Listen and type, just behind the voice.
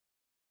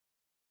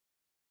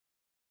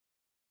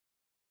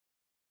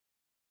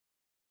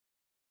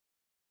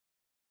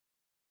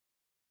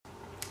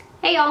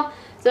Hey y'all!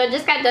 So I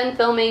just got done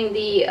filming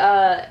the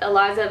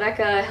Eliza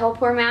Becca Hell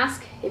Pour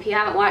Mask. If you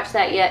haven't watched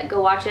that yet,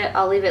 go watch it.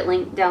 I'll leave it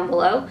linked down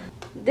below.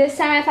 This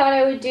time I thought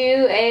I would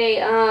do a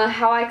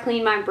how I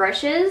clean my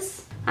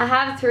brushes. I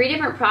have 3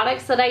 different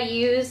products that I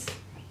use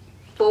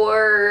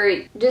for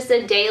just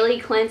a daily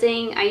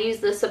cleansing. I use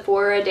the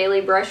Sephora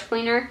Daily Brush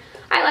Cleaner.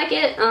 I like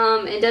it.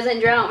 It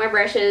doesn't drown out my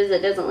brushes.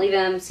 It doesn't leave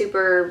them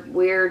super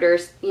weird or,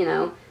 you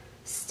know,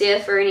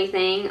 stiff or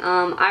anything.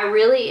 I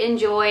really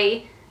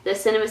enjoy the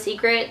Cinema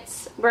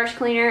Secrets brush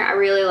cleaner. I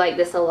really like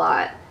this a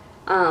lot.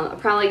 I'm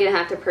probably gonna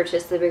have to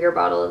purchase the bigger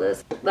bottle of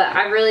this, but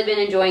I've really been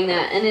enjoying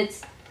that, and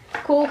it's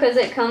cool because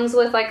it comes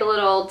with like a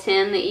little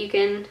tin that you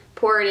can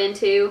pour it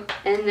into.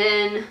 And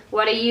then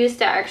what I use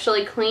to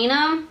actually clean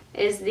them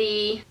is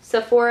the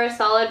Sephora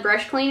Solid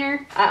Brush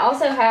Cleaner. I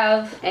also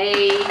have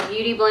a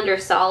Beauty Blender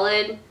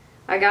Solid.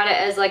 I got it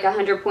as like a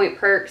 100-point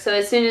perk, so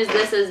as soon as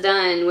this is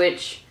done,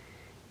 which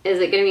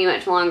isn't going to be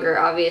much longer,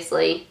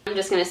 obviously, I'm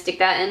just going to stick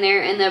that in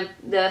there. And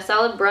the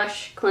Solid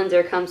Brush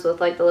Cleanser comes with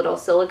like the little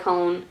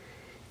silicone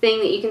thing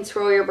that you can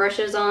swirl your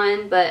brushes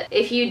on. But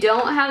if you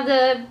don't have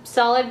the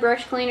Solid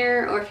Brush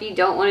Cleaner, or if you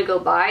don't want to go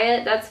buy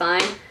it, that's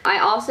fine. I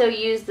also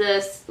use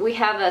this, we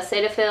have a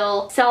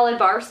Cetaphil Solid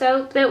Bar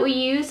Soap that we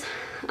use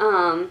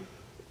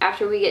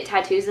after we get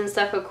tattoos and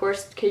stuff, of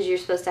course, because you're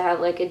supposed to have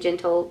like a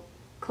gentle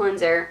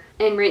cleanser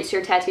and rinse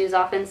your tattoos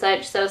off and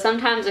such. So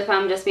sometimes if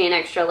I'm just being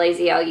extra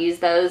lazy, I'll use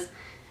those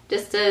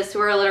just to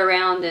swirl it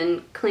around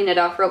and clean it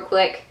off real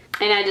quick.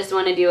 And I just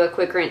want to do a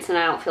quick rinse and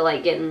I don't feel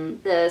like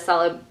getting the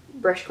solid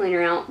brush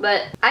cleaner out.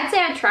 But I'd say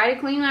I try to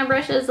clean my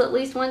brushes at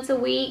least once a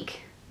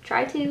week.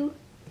 Try to.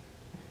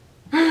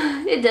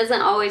 It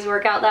doesn't always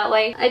work out that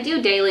way. I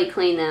do daily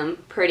clean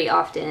them pretty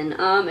often,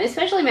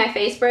 especially my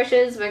face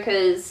brushes,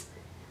 because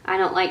I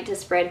don't like to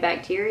spread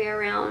bacteria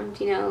around,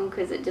 you know,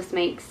 because it just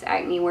makes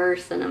acne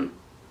worse, and I'm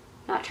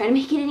not trying to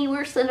make it any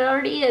worse than it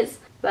already is.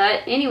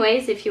 But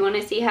anyways, if you want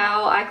to see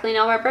how I clean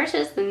all my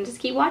brushes, then just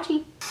keep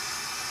watching.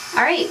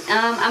 Alright,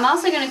 I'm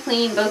also going to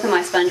clean both of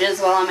my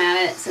sponges while I'm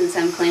at it, since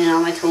I'm cleaning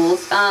all my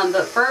tools.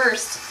 But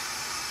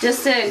first,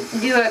 just to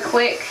do a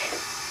quick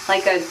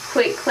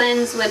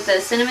cleanse with the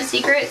Cinema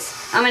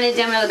Secrets, I'm going to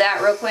demo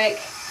that real quick.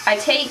 I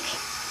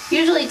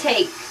usually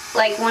take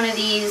like one of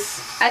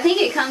these. I think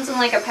it comes in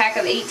like a pack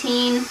of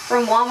 18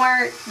 from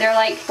Walmart. They're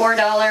like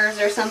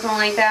 $4 or something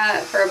like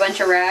that for a bunch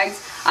of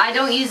rags. I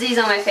don't use these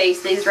on my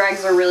face. These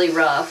rags are really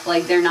rough.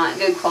 Like, they're not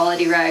good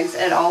quality rags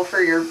at all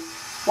for your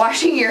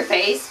washing your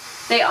face.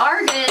 They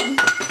are good.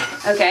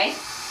 Okay.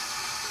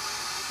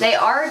 They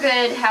are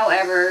good,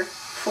 however,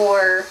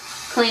 for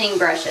cleaning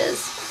brushes.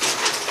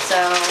 So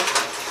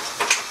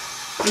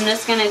I'm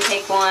just gonna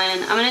take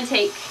one. I'm gonna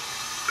take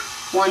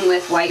one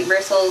with white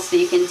bristles so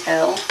you can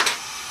tell.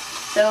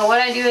 So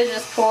what I do is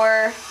just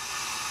pour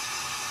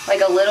like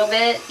a little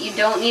bit. You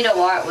don't need a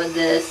lot with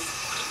this.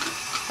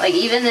 Like,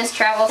 even this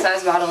travel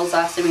size bottle has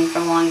lasted me for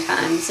a long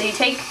time. So you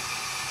take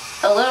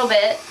a little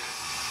bit,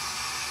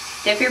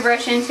 dip your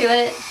brush into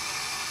it,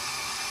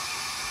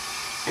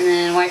 and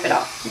then wipe it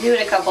off. Do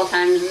it a couple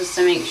times just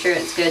to make sure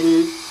it's good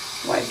and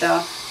wiped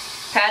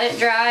off. Pat it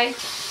dry.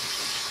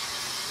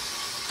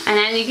 And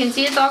as you can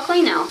see, it's all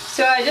clean now.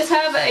 So I just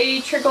have a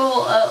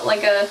trickle,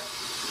 like a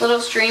little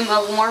stream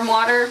of warm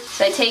water.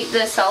 So I take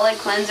the solid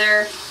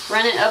cleanser,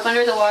 run it up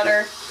under the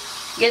water,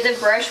 get the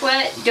brush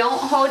wet. Don't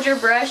hold your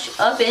brush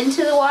up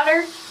into the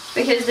water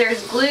because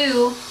there's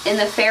glue in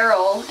the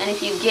ferrule, and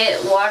if you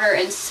get water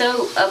and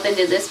soap up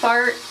into this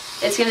part,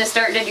 it's going to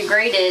start to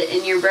degrade it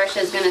and your brush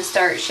is going to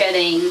start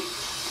shedding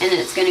and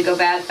it's going to go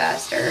bad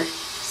faster.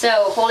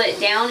 So hold it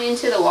down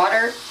into the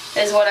water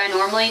is what I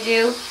normally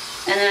do,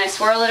 and then I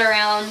swirl it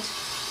around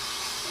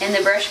in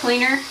the brush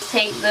cleaner.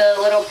 Take the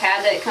little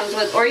pad that it comes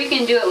with, or you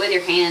can do it with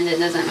your hand, it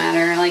doesn't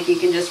matter. Like, you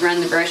can just run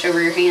the brush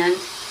over your hand.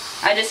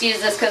 I just use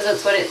this because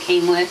that's what it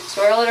came with.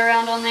 Swirl it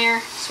around on there,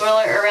 swirl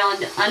it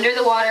around under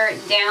the water,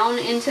 down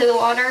into the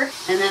water,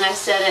 and then I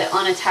set it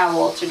on a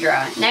towel to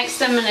dry. Next,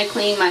 I'm going to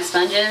clean my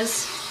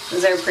sponges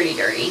because they're pretty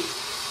dirty.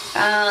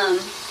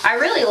 I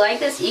really like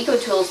this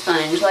EcoTool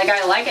sponge. Like,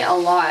 I like it a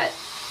lot.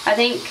 I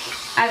think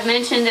I've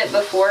mentioned it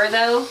before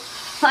though.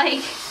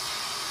 Like,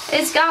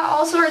 it's got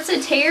all sorts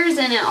of tears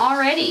in it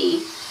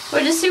already,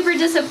 which is super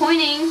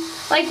disappointing.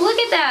 Like, look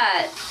at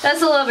that.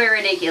 That's a little bit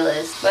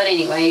ridiculous. But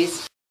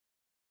anyways.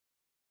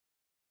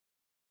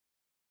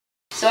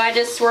 So I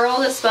just swirl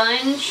the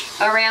sponge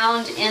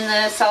around in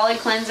the solid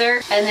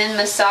cleanser and then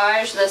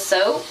massage the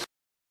soap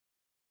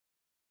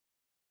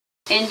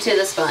into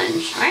the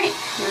sponge. Alright,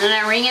 and then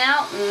I wring it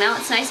out and now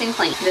it's nice and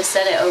clean. Just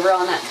set it over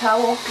on that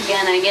towel.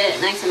 Again, I get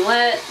it nice and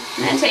wet.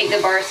 And I take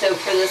the bar soap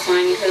for this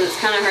one because it's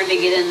kind of hard to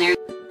get in there.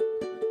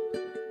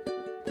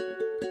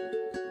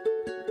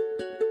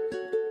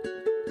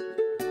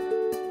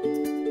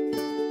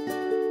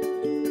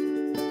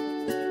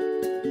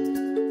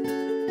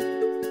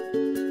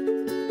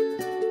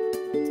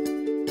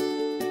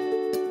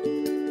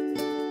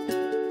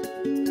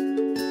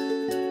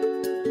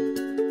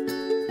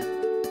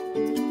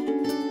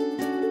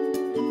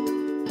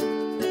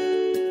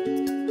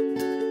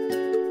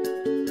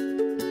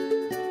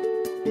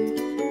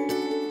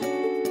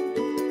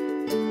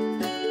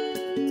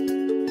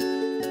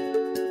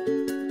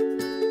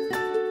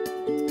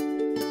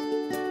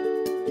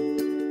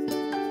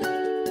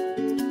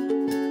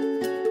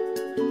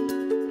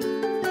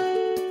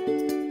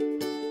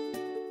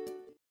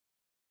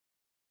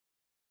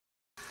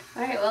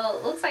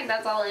 looks like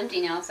that's all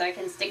empty now, so I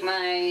can stick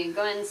my,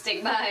 go ahead and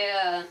stick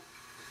my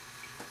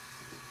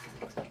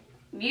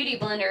Beauty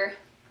Blender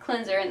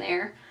cleanser in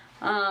there.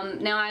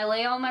 Now I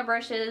lay all my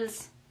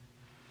brushes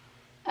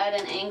at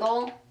an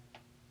angle.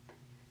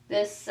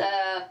 This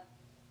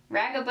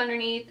rack up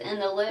underneath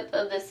and the lip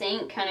of the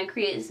sink kind of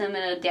creates them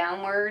in a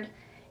downward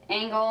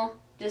angle,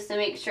 just to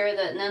make sure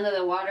that none of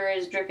the water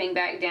is dripping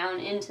back down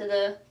into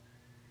the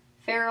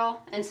ferrule,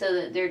 and so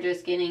that they're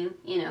just getting,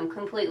 you know,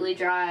 completely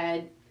dry.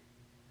 I'd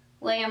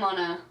lay them on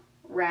a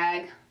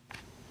rag.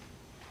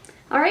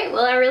 Alright,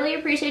 well, I really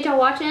appreciate y'all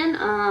watching.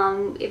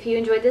 If you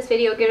enjoyed this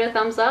video, give it a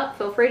thumbs up.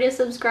 Feel free to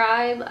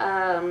subscribe.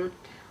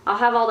 I'll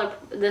have all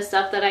the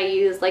stuff that I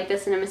use, like the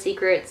Cinema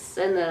Secrets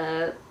and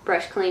the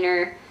brush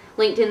cleaner,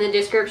 linked in the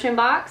description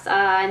box.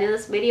 I know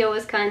this video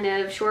was kind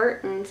of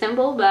short and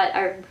simple, but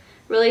I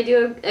really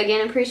do,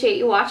 again, appreciate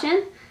you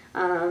watching.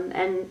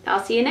 And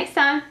I'll see you next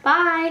time.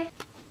 Bye!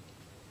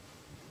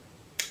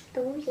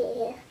 Oh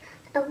yeah.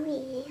 Oh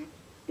yeah.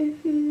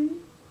 Mhm.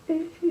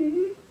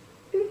 Mhm.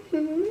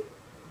 Mhm.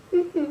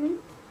 Mhm.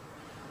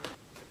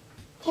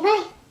 Say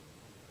bye.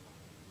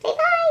 Say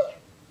bye.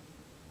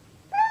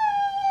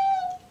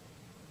 Bye.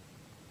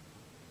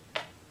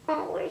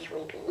 Oh, where's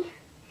Weepy?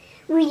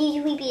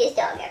 Weepy's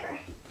dog ever.